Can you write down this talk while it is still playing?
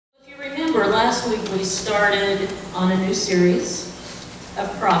remember, last week we started on a new series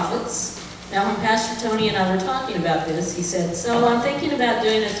of prophets. Now, when Pastor Tony and I were talking about this, he said, so I'm thinking about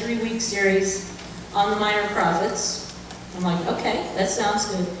doing a 3-week series on the minor prophets. I'm like, okay, that sounds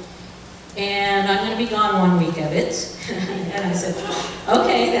good. And I'm going to be gone 1 week of it. And I said,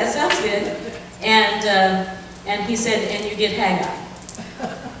 okay, that sounds good. And he said, and you get Haggai.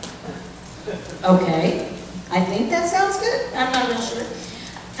 Okay, I think that sounds good. I'm not real sure.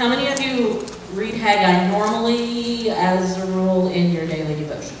 How many of you read Haggai normally as a rule in your daily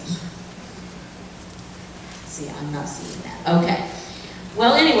devotions? See, I'm not seeing that. Okay.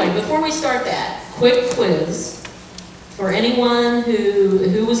 Well, anyway, before we start that, quick quiz for anyone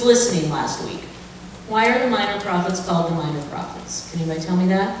who was listening last week. Why are the minor prophets called the minor prophets? Can anybody tell me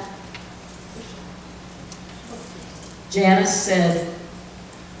that? Janice said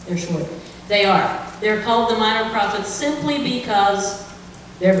they're short. They are. They're called the minor prophets simply because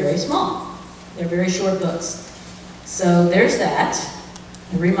they're very small. They're very short books. So there's that,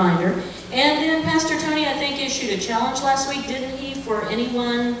 a reminder. And then Pastor Tony, I think, issued a challenge last week, didn't he, for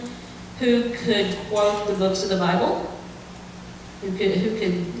anyone who could quote the books of the Bible, who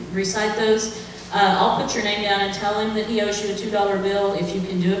could recite those. I'll put your name down and tell him that he owes you a $2 bill if you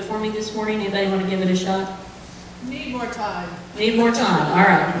can do it for me this morning. Anybody want to give it a shot? Need more time. Need more time. All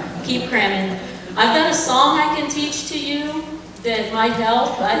right. Keep cramming. I've got a song I can teach to you that might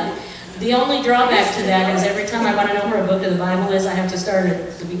help. The only drawback to that is every time I want to know where a book of the Bible is, I have to start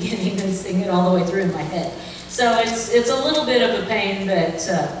at the beginning and sing it all the way through in my head. So it's a little bit of a pain,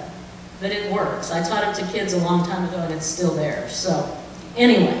 but it works. I taught it to kids a long time ago, and it's still there. So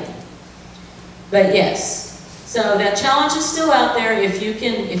anyway, but yes. So that challenge is still out there. If you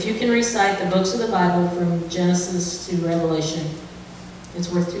can recite the books of the Bible from Genesis to Revelation,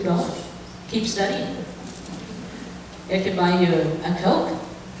 it's worth $2. Keep studying. It could buy you a Coke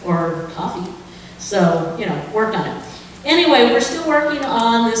or coffee. So, work on it. Anyway, we're still working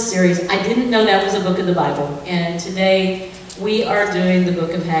on this series. I didn't know that was a book of the Bible, and today we are doing the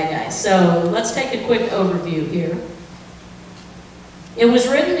book of Haggai. So let's take a quick overview here. It was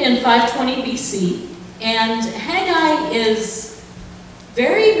written in 520 BC. And Haggai is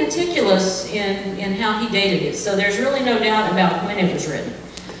very meticulous in how he dated it. So there's really no doubt about when it was written.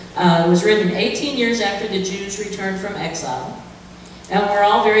 It was written 18 years after the Jews returned from exile. And we're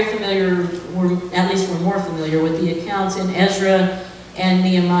all very familiar, at least we're more familiar with the accounts in Ezra and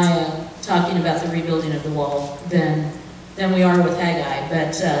Nehemiah talking about the rebuilding of the wall than we are with Haggai.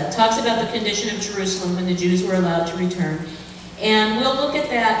 But talks about the condition of Jerusalem when the Jews were allowed to return. And we'll look at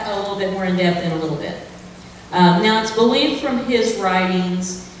that a little bit more in depth in a little bit. Now, it's believed from his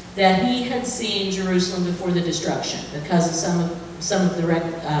writings that he had seen Jerusalem before the destruction because of some of the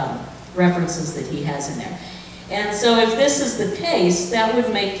references that he has in there. And so if this is the case, that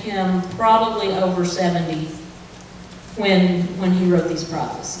would make him probably over 70 when he wrote these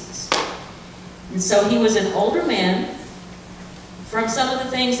prophecies. And so he was an older man. From some of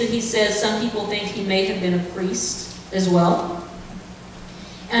the things that he says, some people think he may have been a priest as well.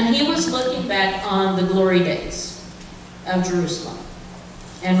 And he was looking back on the glory days of Jerusalem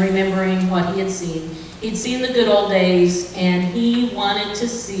and remembering what he had seen. He'd seen the good old days, and he wanted to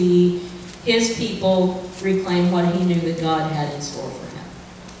see his people reclaim what he knew that God had in store for him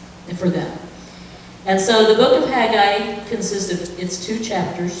and for them. And so the book of Haggai consists of, it's 2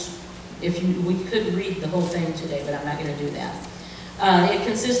 chapters. We could read the whole thing today, but I'm not going to do that. It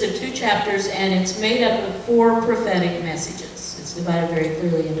consists of 2 chapters, and it's made up of 4 prophetic messages. It's divided very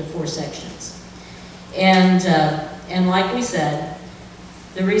clearly into 4 sections. And like we said,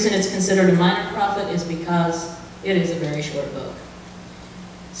 the reason it's considered a minor prophet is because it is a very short book.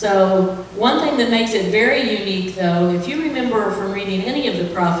 So one thing that makes it very unique, though, if you remember from reading any of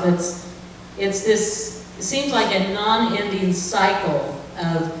the prophets, it seems like a non-ending cycle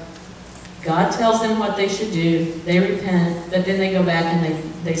of God tells them what they should do, they repent, but then they go back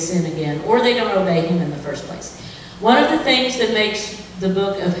and they sin again, or they don't obey him in the first place. One of the things that makes the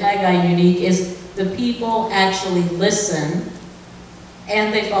book of Haggai unique is the people actually listen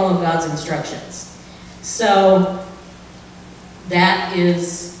and they follow God's instructions. So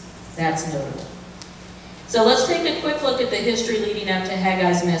that's notable. So let's take a quick look at the history leading up to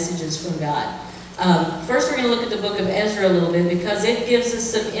Haggai's messages from God. First, we're going to look at the book of Ezra a little bit because it gives us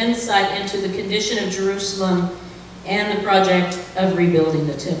some insight into the condition of Jerusalem and the project of rebuilding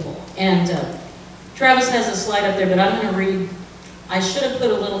the temple. And Travis has a slide up there, but I'm going to read. I should have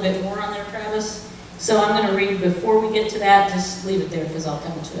put a little bit more on there, Travis. So I'm going to read before we get to that. Just leave it there because I'll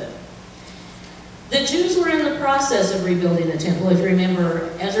come to it. The Jews were in the process of rebuilding the temple. If you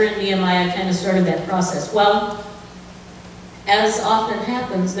remember, Ezra and Nehemiah kind of started that process. Well, as often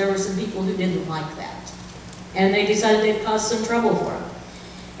happens, there were some people who didn't like that. And they decided they'd cause some trouble for him.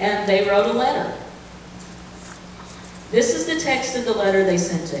 And they wrote a letter. This is the text of the letter they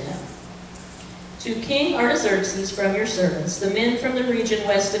sent to him. To King Artaxerxes from your servants, the men from the region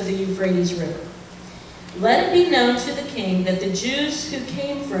west of the Euphrates River. Let it be known to the king that the Jews who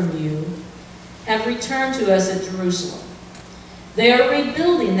came from you have returned to us at Jerusalem. They are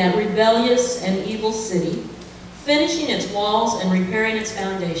rebuilding that rebellious and evil city, finishing its walls and repairing its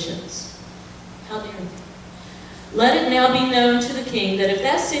foundations. How dare they? Let it now be known to the king that if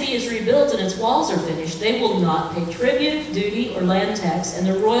that city is rebuilt and its walls are finished, they will not pay tribute, duty, or land tax, and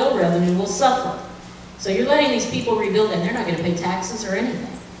the royal revenue will suffer. So you're letting these people rebuild, and they're not going to pay taxes or anything.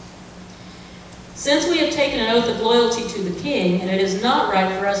 Since we have taken an oath of loyalty to the king, and it is not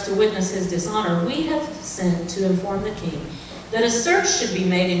right for us to witness his dishonor, we have sent to inform the king that a search should be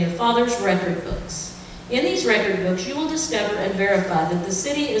made in your father's record books. In these record books, you will discover and verify that the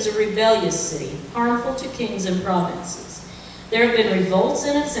city is a rebellious city, harmful to kings and provinces. There have been revolts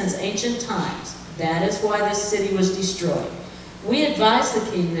in it since ancient times. That is why this city was destroyed. We advise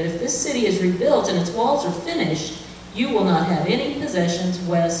the king that if this city is rebuilt and its walls are finished, you will not have any possessions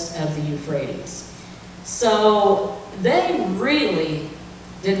west of the Euphrates. So they really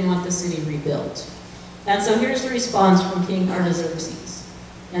didn't want the city rebuilt. And so here's the response from King Artaxerxes.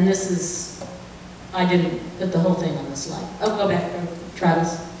 And this is, I didn't put the whole thing on the slide. Oh, go back,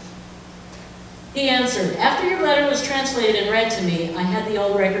 Travis. He answered, after your letter was translated and read to me, I had the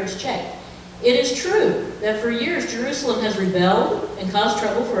old records checked. It is true that for years Jerusalem has rebelled and caused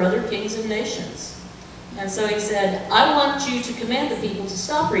trouble for other kings and nations. And so he said, I want you to command the people to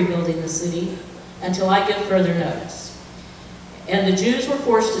stop rebuilding the city until I give further notice. And the Jews were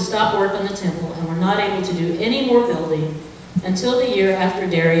forced to stop work on the temple and were not able to do any more building until the year after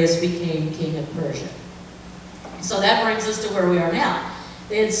Darius became king of Persia. So that brings us to where we are now.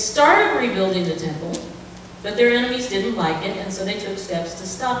 They had started rebuilding the temple, but their enemies didn't like it, and so they took steps to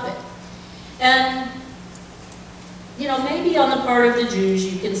stop it. And, you know, maybe on the part of the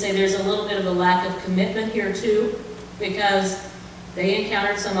Jews, you can say there's a little bit of a lack of commitment here too, because they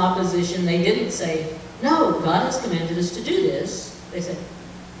encountered some opposition. They didn't say, no, God has commanded us to do this. They said,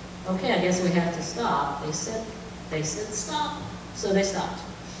 okay, I guess we have to stop. They said stop, so they stopped.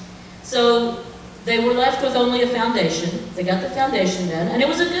 So they were left with only a foundation. They got the foundation done, and it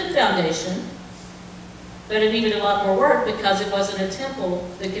was a good foundation, but it needed a lot more work because it wasn't a temple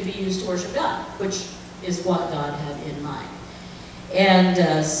that could be used to worship God, which is what God had in mind.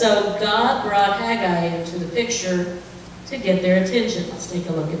 And so God brought Haggai into the picture to get their attention. Let's take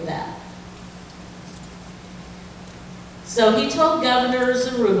a look at that. So he told Governor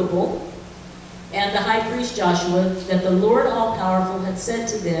Zerubbabel and the high priest Joshua that the Lord all-powerful had said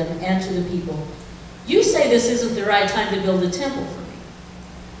to them and to the people, you say this isn't the right time to build a temple for me.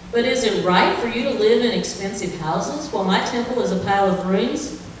 But is it right for you to live in expensive houses while my temple is a pile of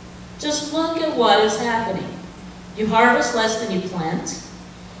ruins? Just look at what is happening. You harvest less than you plant.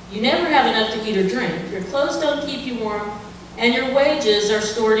 You never have enough to eat or drink. Your clothes don't keep you warm, and your wages are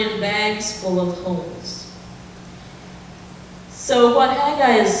stored in bags full of holes. So what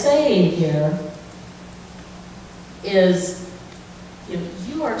Haggai is saying here is,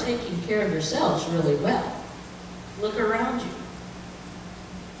 you are taking care of yourselves really well. Look around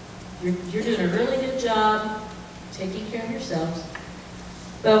you. You're doing a really good job taking care of yourselves.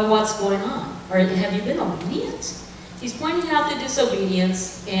 But what's going on? Or have you been obedient? He's pointing out the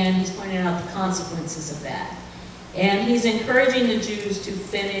disobedience, and he's pointing out the consequences of that. And he's encouraging the Jews to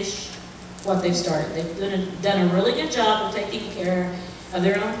finish what they've started. They've done a really good job of taking care of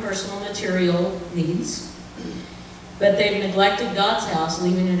their own personal material needs, but they've neglected God's house,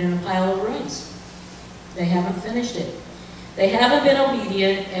 leaving it in a pile of ruins. They haven't finished it. They haven't been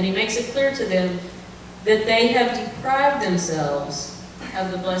obedient, and he makes it clear to them that they have deprived themselves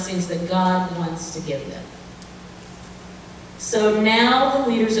of the blessings that God wants to give them. So now the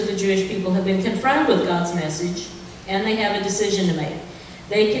leaders of the Jewish people have been confronted with God's message, and they have a decision to make.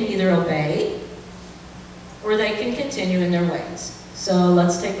 They can either obey, or they can continue in their ways. So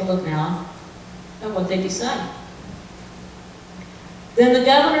let's take a look now at what they decide. Then the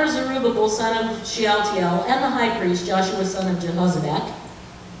governor Zerubbabel, son of Shealtiel, and the high priest Joshua, son of Jehozadak,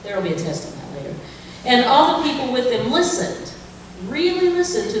 there will be a test on that later, and all the people with them listened, really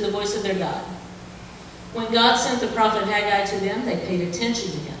listened to the voice of their God. When God sent the prophet Haggai to them, they paid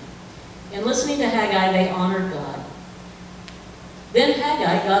attention to him. In listening to Haggai, they honored God. Then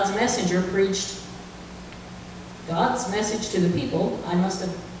Haggai, God's messenger, preached God's message to the people. I must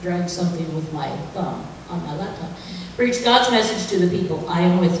have dragged something with my thumb on my laptop. Preached God's message to the people. I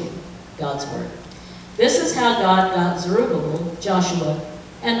am with you. God's word. This is how God got Zerubbabel, Joshua,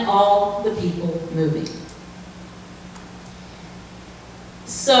 and all the people moving.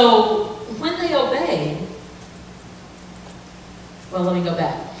 So when they obeyed, well, let me go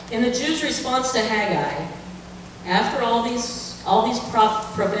back. In the Jews' response to Haggai, after all these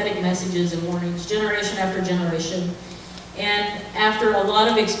prophetic messages and warnings, generation after generation, and after a lot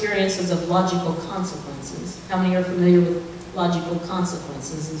of experiences of logical consequences. How many are familiar with logical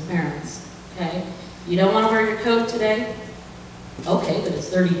consequences as parents? Okay? You don't want to wear your coat today? Okay, but it's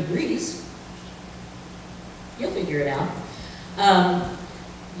 30 degrees. You'll figure it out.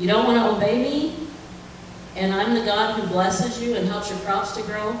 You don't want to obey me? And I'm the God who blesses you and helps your crops to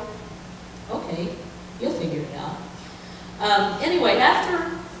grow? Okay, you'll figure it out. Anyway,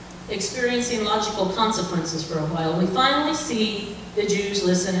 after experiencing logical consequences for a while, we finally see the Jews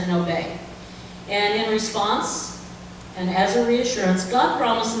listen and obey. And in response, and as a reassurance, God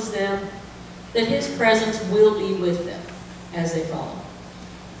promises them that His presence will be with them as they follow.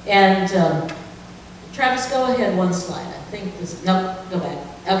 And Travis, go ahead one slide. I think this, no, go back.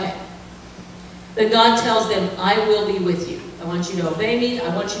 Okay. But God tells them, I will be with you. I want you to obey me.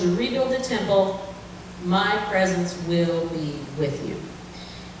 I want you to rebuild the temple. My presence will be with you.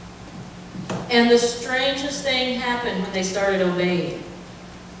 And the strangest thing happened when they started obeying.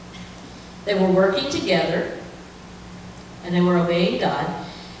 They were working together, and they were obeying God.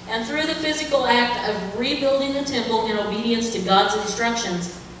 And through the physical act of rebuilding the temple in obedience to God's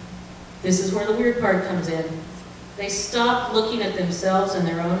instructions, this is where the weird part comes in. They stopped looking at themselves and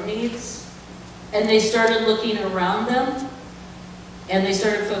their own needs, and they started looking around them, and they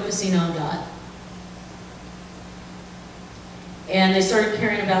started focusing on God. And they started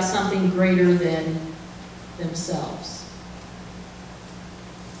caring about something greater than themselves.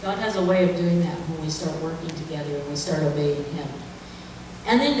 God has a way of doing that when we start working together and we start obeying Him.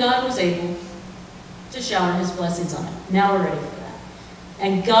 And then God was able to shower His blessings on them. Now we're ready for that.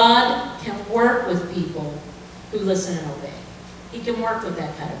 And God can work with people who listen and obey. He can work with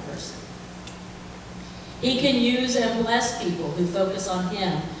that kind of person. He can use and bless people who focus on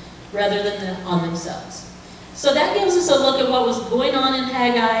Him rather than on themselves. So that gives us a look at what was going on in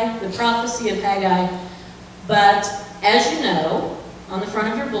Haggai, the prophecy of Haggai. But as you know, on the front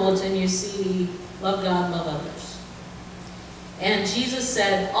of your bulletin, you see, love God, love others. And Jesus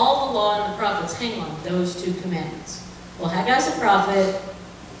said, all the law and the prophets hang on those two commandments. Well, Haggai's a prophet.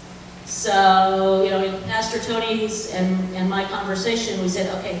 So, in Pastor Tony's and my conversation, we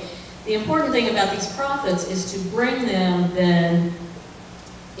said, okay, the important thing about these prophets is to bring them then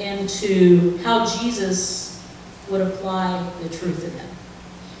into how Jesus would apply the truth in them.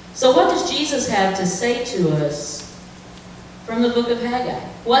 So what does Jesus have to say to us from the book of Haggai?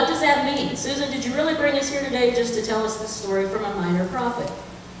 What does that mean? Susan, did you really bring us here today just to tell us this story from a minor prophet?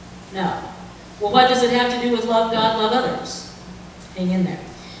 No. Well, what does it have to do with love God, love others? Hang in there.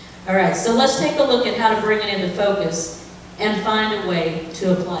 All right, so let's take a look at how to bring it into focus and find a way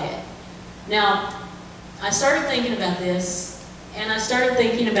to apply it. Now, I started thinking about this, and I started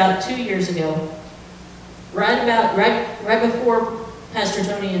thinking about 2 years ago, right before Pastor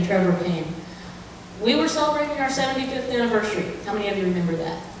Tony and Trevor came. We were celebrating our 75th anniversary. How many of you remember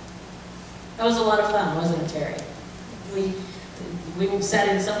that? That was a lot of fun, wasn't it, Terry? We sat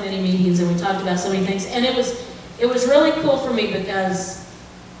in so many meetings and we talked about so many things, and it was really cool for me because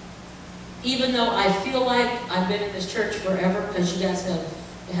even though I feel like I've been in this church forever, because you guys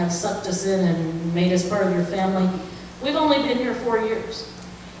have sucked us in and made us part of your family, we've only been here 4 years.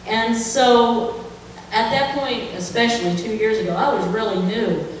 And so at that point, especially 2 years ago, I was really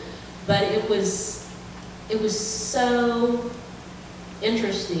new, but it was so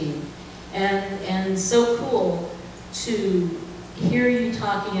interesting and so cool to hear you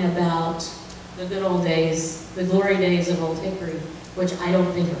talking about the good old days, the glory days of Old Hickory, which I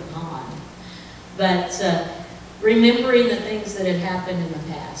don't think are gone, but remembering the things that had happened in the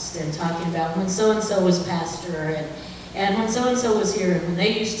past and talking about when so-and-so was pastor and when so-and-so was here, and when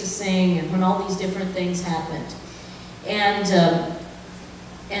they used to sing, and when all these different things happened. And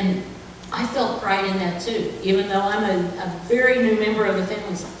I felt pride in that too, even though I'm a very new member of the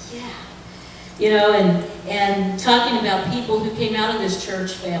family. It's like, yeah. And talking about people who came out of this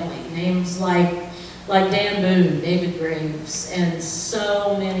church family, names like Dan Boone, David Graves, and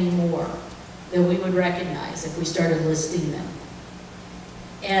so many more that we would recognize if we started listing them.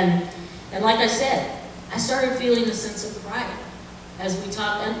 And like I said, I started feeling a sense of pride as we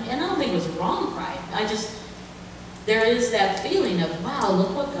talked, and I don't think it was wrong pride. There is that feeling of, wow,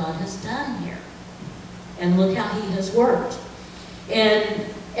 look what God has done here. And look how He has worked. And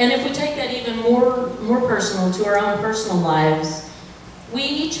if we take that even more personal to our own personal lives, we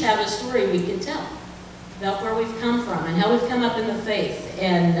each have a story we can tell. about where we've come from and how we've come up in the faith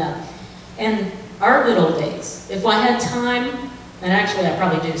and our good old days. If I had time, and actually I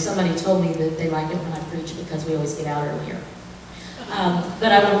probably do, somebody told me that they like it when I preach because we always get out earlier.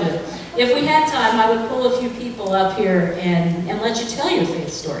 But I won't do it. If we had time, I would pull a few people up here and let you tell your faith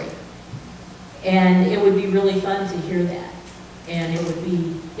story. And it would be really fun to hear that. And it would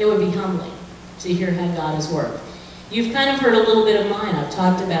be humbling to hear how God has worked. You've kind of heard a little bit of mine. I've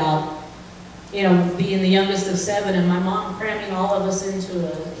talked about, being the youngest of 7 and my mom cramming all of us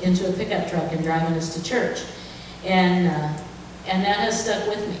into a pickup truck and driving us to church. And that has stuck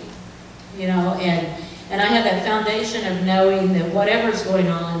with me, and I have that foundation of knowing that whatever's going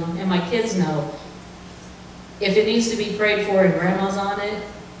on, and my kids know, if it needs to be prayed for and grandma's on it,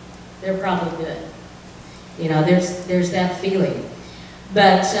 they're probably good. There's that feeling.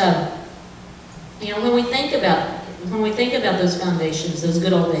 But when we think about those foundations, those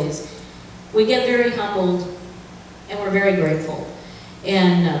good old days, we get very humbled and we're very grateful.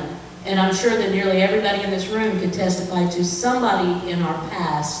 And I'm sure that nearly everybody in this room could testify to somebody in our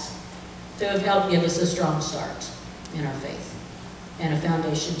past to have helped give us a strong start in our faith and a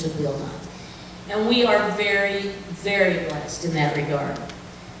foundation to build on. And we are very, very blessed in that regard.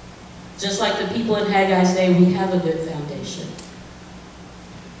 Just like the people in Haggai's day, we have a good foundation.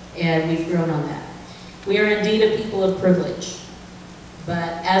 And we've grown on that. We are indeed a people of privilege.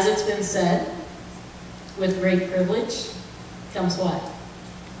 But as it's been said, with great privilege comes what?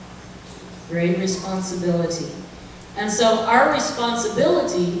 Great responsibility. And so our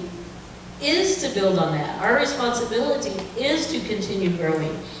responsibility is to build on that. Our responsibility is to continue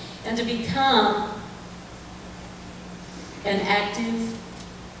growing and to become an active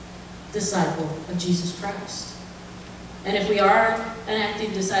disciple of Jesus Christ. And if we are an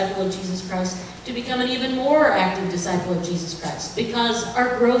active disciple of Jesus Christ, to become an even more active disciple of Jesus Christ, because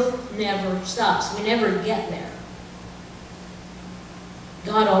our growth never stops. We never get there.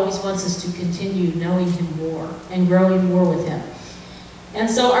 God always wants us to continue knowing Him more and growing more with Him. And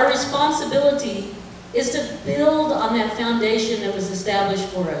so our responsibility is to build on that foundation that was established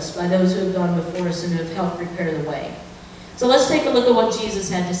for us by those who have gone before us and who have helped prepare the way. So let's take a look at what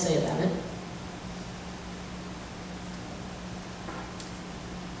Jesus had to say about it.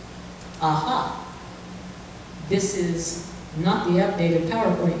 Aha. This is not the updated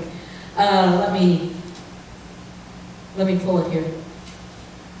PowerPoint. Let me pull it here.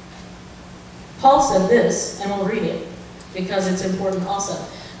 Paul said this, and we'll read it, because it's important also.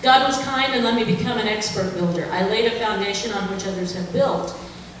 God was kind and let me become an expert builder. I laid a foundation on which others have built.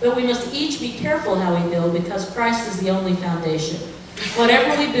 But we must each be careful how we build, because Christ is the only foundation.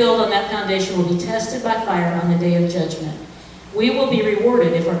 Whatever we build on that foundation will be tested by fire on the day of judgment. We will be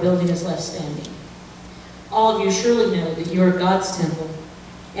rewarded if our building is left standing. All of you surely know that you are God's temple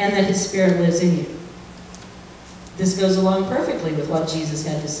and that His Spirit lives in you. This goes along perfectly with what Jesus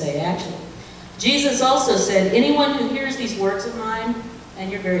had to say, actually. Jesus also said, anyone who hears these words of mine,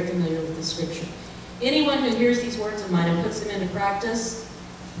 and you're very familiar with the scripture, anyone who hears these words of mine and puts them into practice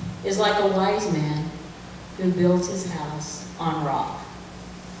is like a wise man who built his house on rock.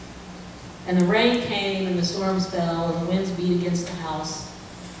 And the rain came, and the storms fell, and the winds beat against the house,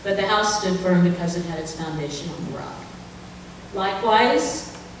 but the house stood firm because it had its foundation on the rock.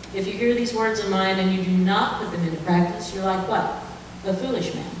 Likewise, if you hear these words of mine and you do not put them into practice, you're like what? A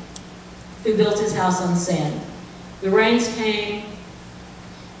foolish man who built his house on sand. The rains came,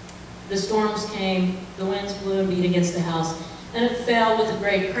 the storms came, the winds blew and beat against the house, and it fell with a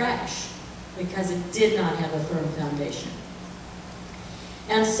great crash because it did not have a firm foundation.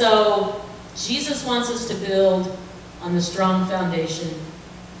 And so Jesus wants us to build on the strong foundation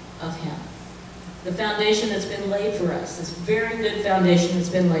of Him. The foundation that's been laid for us, this very good foundation that's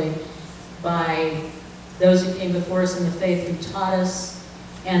been laid by those who came before us in the faith, who taught us,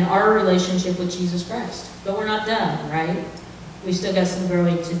 and our relationship with Jesus Christ. But we're not done, right? We've still got some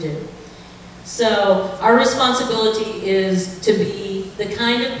growing to do. So our responsibility is to be the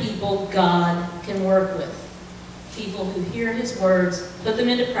kind of people God can work with. People who hear His words, put them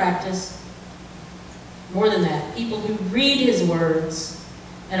into practice. More than that, people who read His words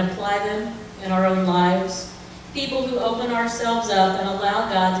and apply them in our own lives. People who open ourselves up and allow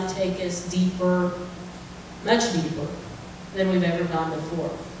God to take us deeper, much deeper than we've ever gone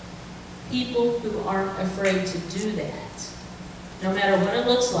before. People who aren't afraid to do that, no matter what it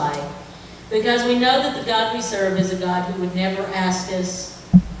looks like, because we know that the God we serve is a God who would never ask us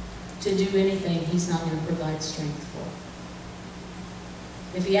to do anything He's not going to provide strength for.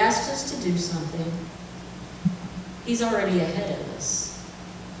 If He asks us to do something, He's already ahead of us,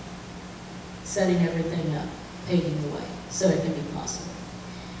 setting everything up, paving the way, so it can be possible.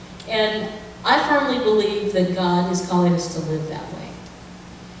 And I firmly believe that God is calling us to live that way.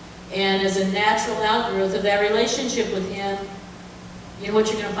 And as a natural outgrowth of that relationship with Him, you know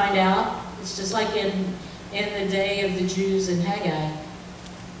what you're going to find out? It's just like in the day of the Jews in Haggai.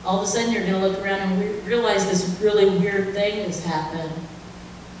 All of a sudden you're going to look around and realize this really weird thing has happened.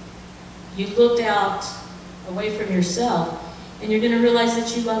 You looked out away from yourself, and you're going to realize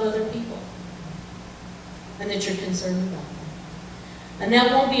that you love other people and that you're concerned about them. And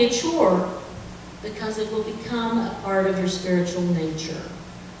that won't be a chore because it will become a part of your spiritual nature.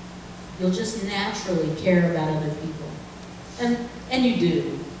 You'll just naturally care about other people. And you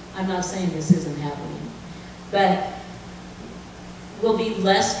do. I'm not saying this isn't happening. But we'll be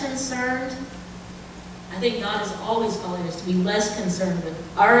less concerned. I think God is always calling us to be less concerned with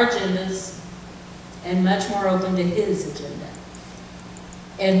our agendas and much more open to His agenda.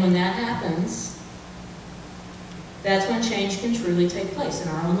 And when that happens, that's when change can truly take place in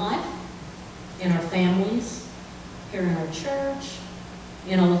our own life, in our families, here in our church,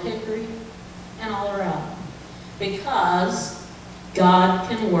 in Old Hickory, and all around. Because God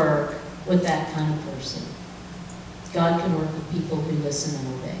can work with that kind of person. God can work with people who listen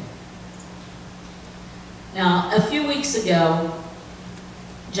and obey. Now, a few weeks ago,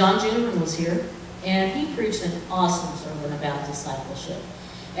 John Juneman was here, and he preached an awesome sermon about discipleship.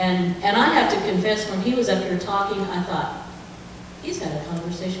 And I have to confess, when he was up here talking, I thought, he's had a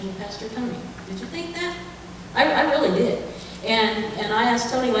conversation with Pastor Tony. Did you think that? I really did. And I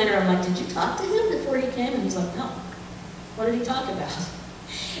asked Tony later, I'm like, did you talk to him before he came? And he's like, no. What did he talk about?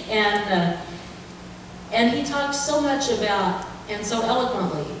 And he talked so much about, and so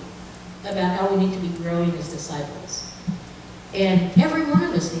eloquently, about how we need to be growing as disciples. And every one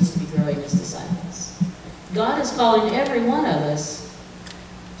of us needs to be growing as disciples. God is calling every one of us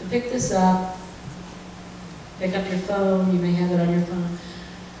to pick this up, pick up your phone, you may have it on your phone,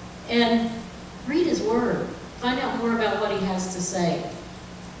 and read His Word. Find out more about what He has to say.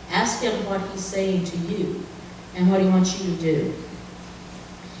 Ask Him what He's saying to you and what He wants you to do.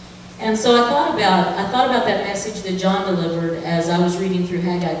 And so I thought about that message that John delivered as I was reading through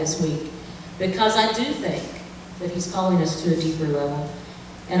Haggai this week, because I do think that He's calling us to a deeper level.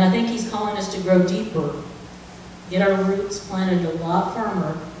 And I think He's calling us to grow deeper, get our roots planted a lot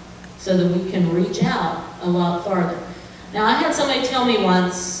firmer so that we can reach out a lot farther. Now, I had somebody tell me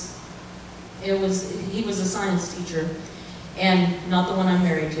once, he was a science teacher, and not the one I'm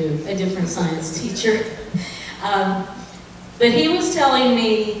married to, a different science teacher. But he was telling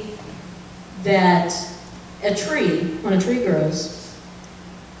me that when a tree grows,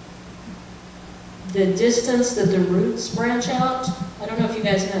 the distance that the roots branch out, I don't know if you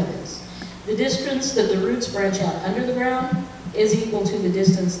guys know this, the distance that the roots branch out under the ground is equal to the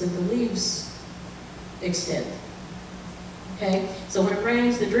distance that the leaves extend. Okay? So when it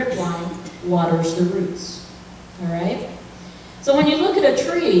rains, the drip line waters the roots. All right? So when you look at a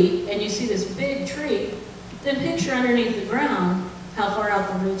tree and you see this big tree, then picture underneath the ground how far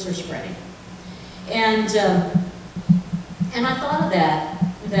out the roots are spreading. And I thought of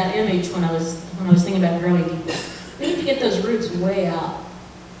that image when I was thinking about growing deeper. We need to get those roots way out.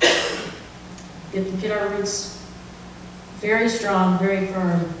 Get our roots very strong, very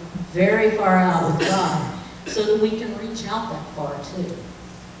firm, very far out with God, so that we can reach out that far too,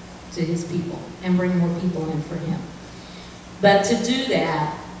 to His people, and bring more people in for Him. But to do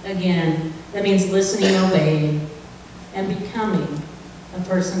that, again, that means listening, obeying, and becoming a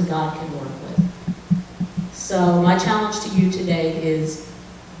person God can work with. So my challenge to you today is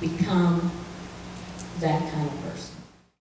become that kind of person.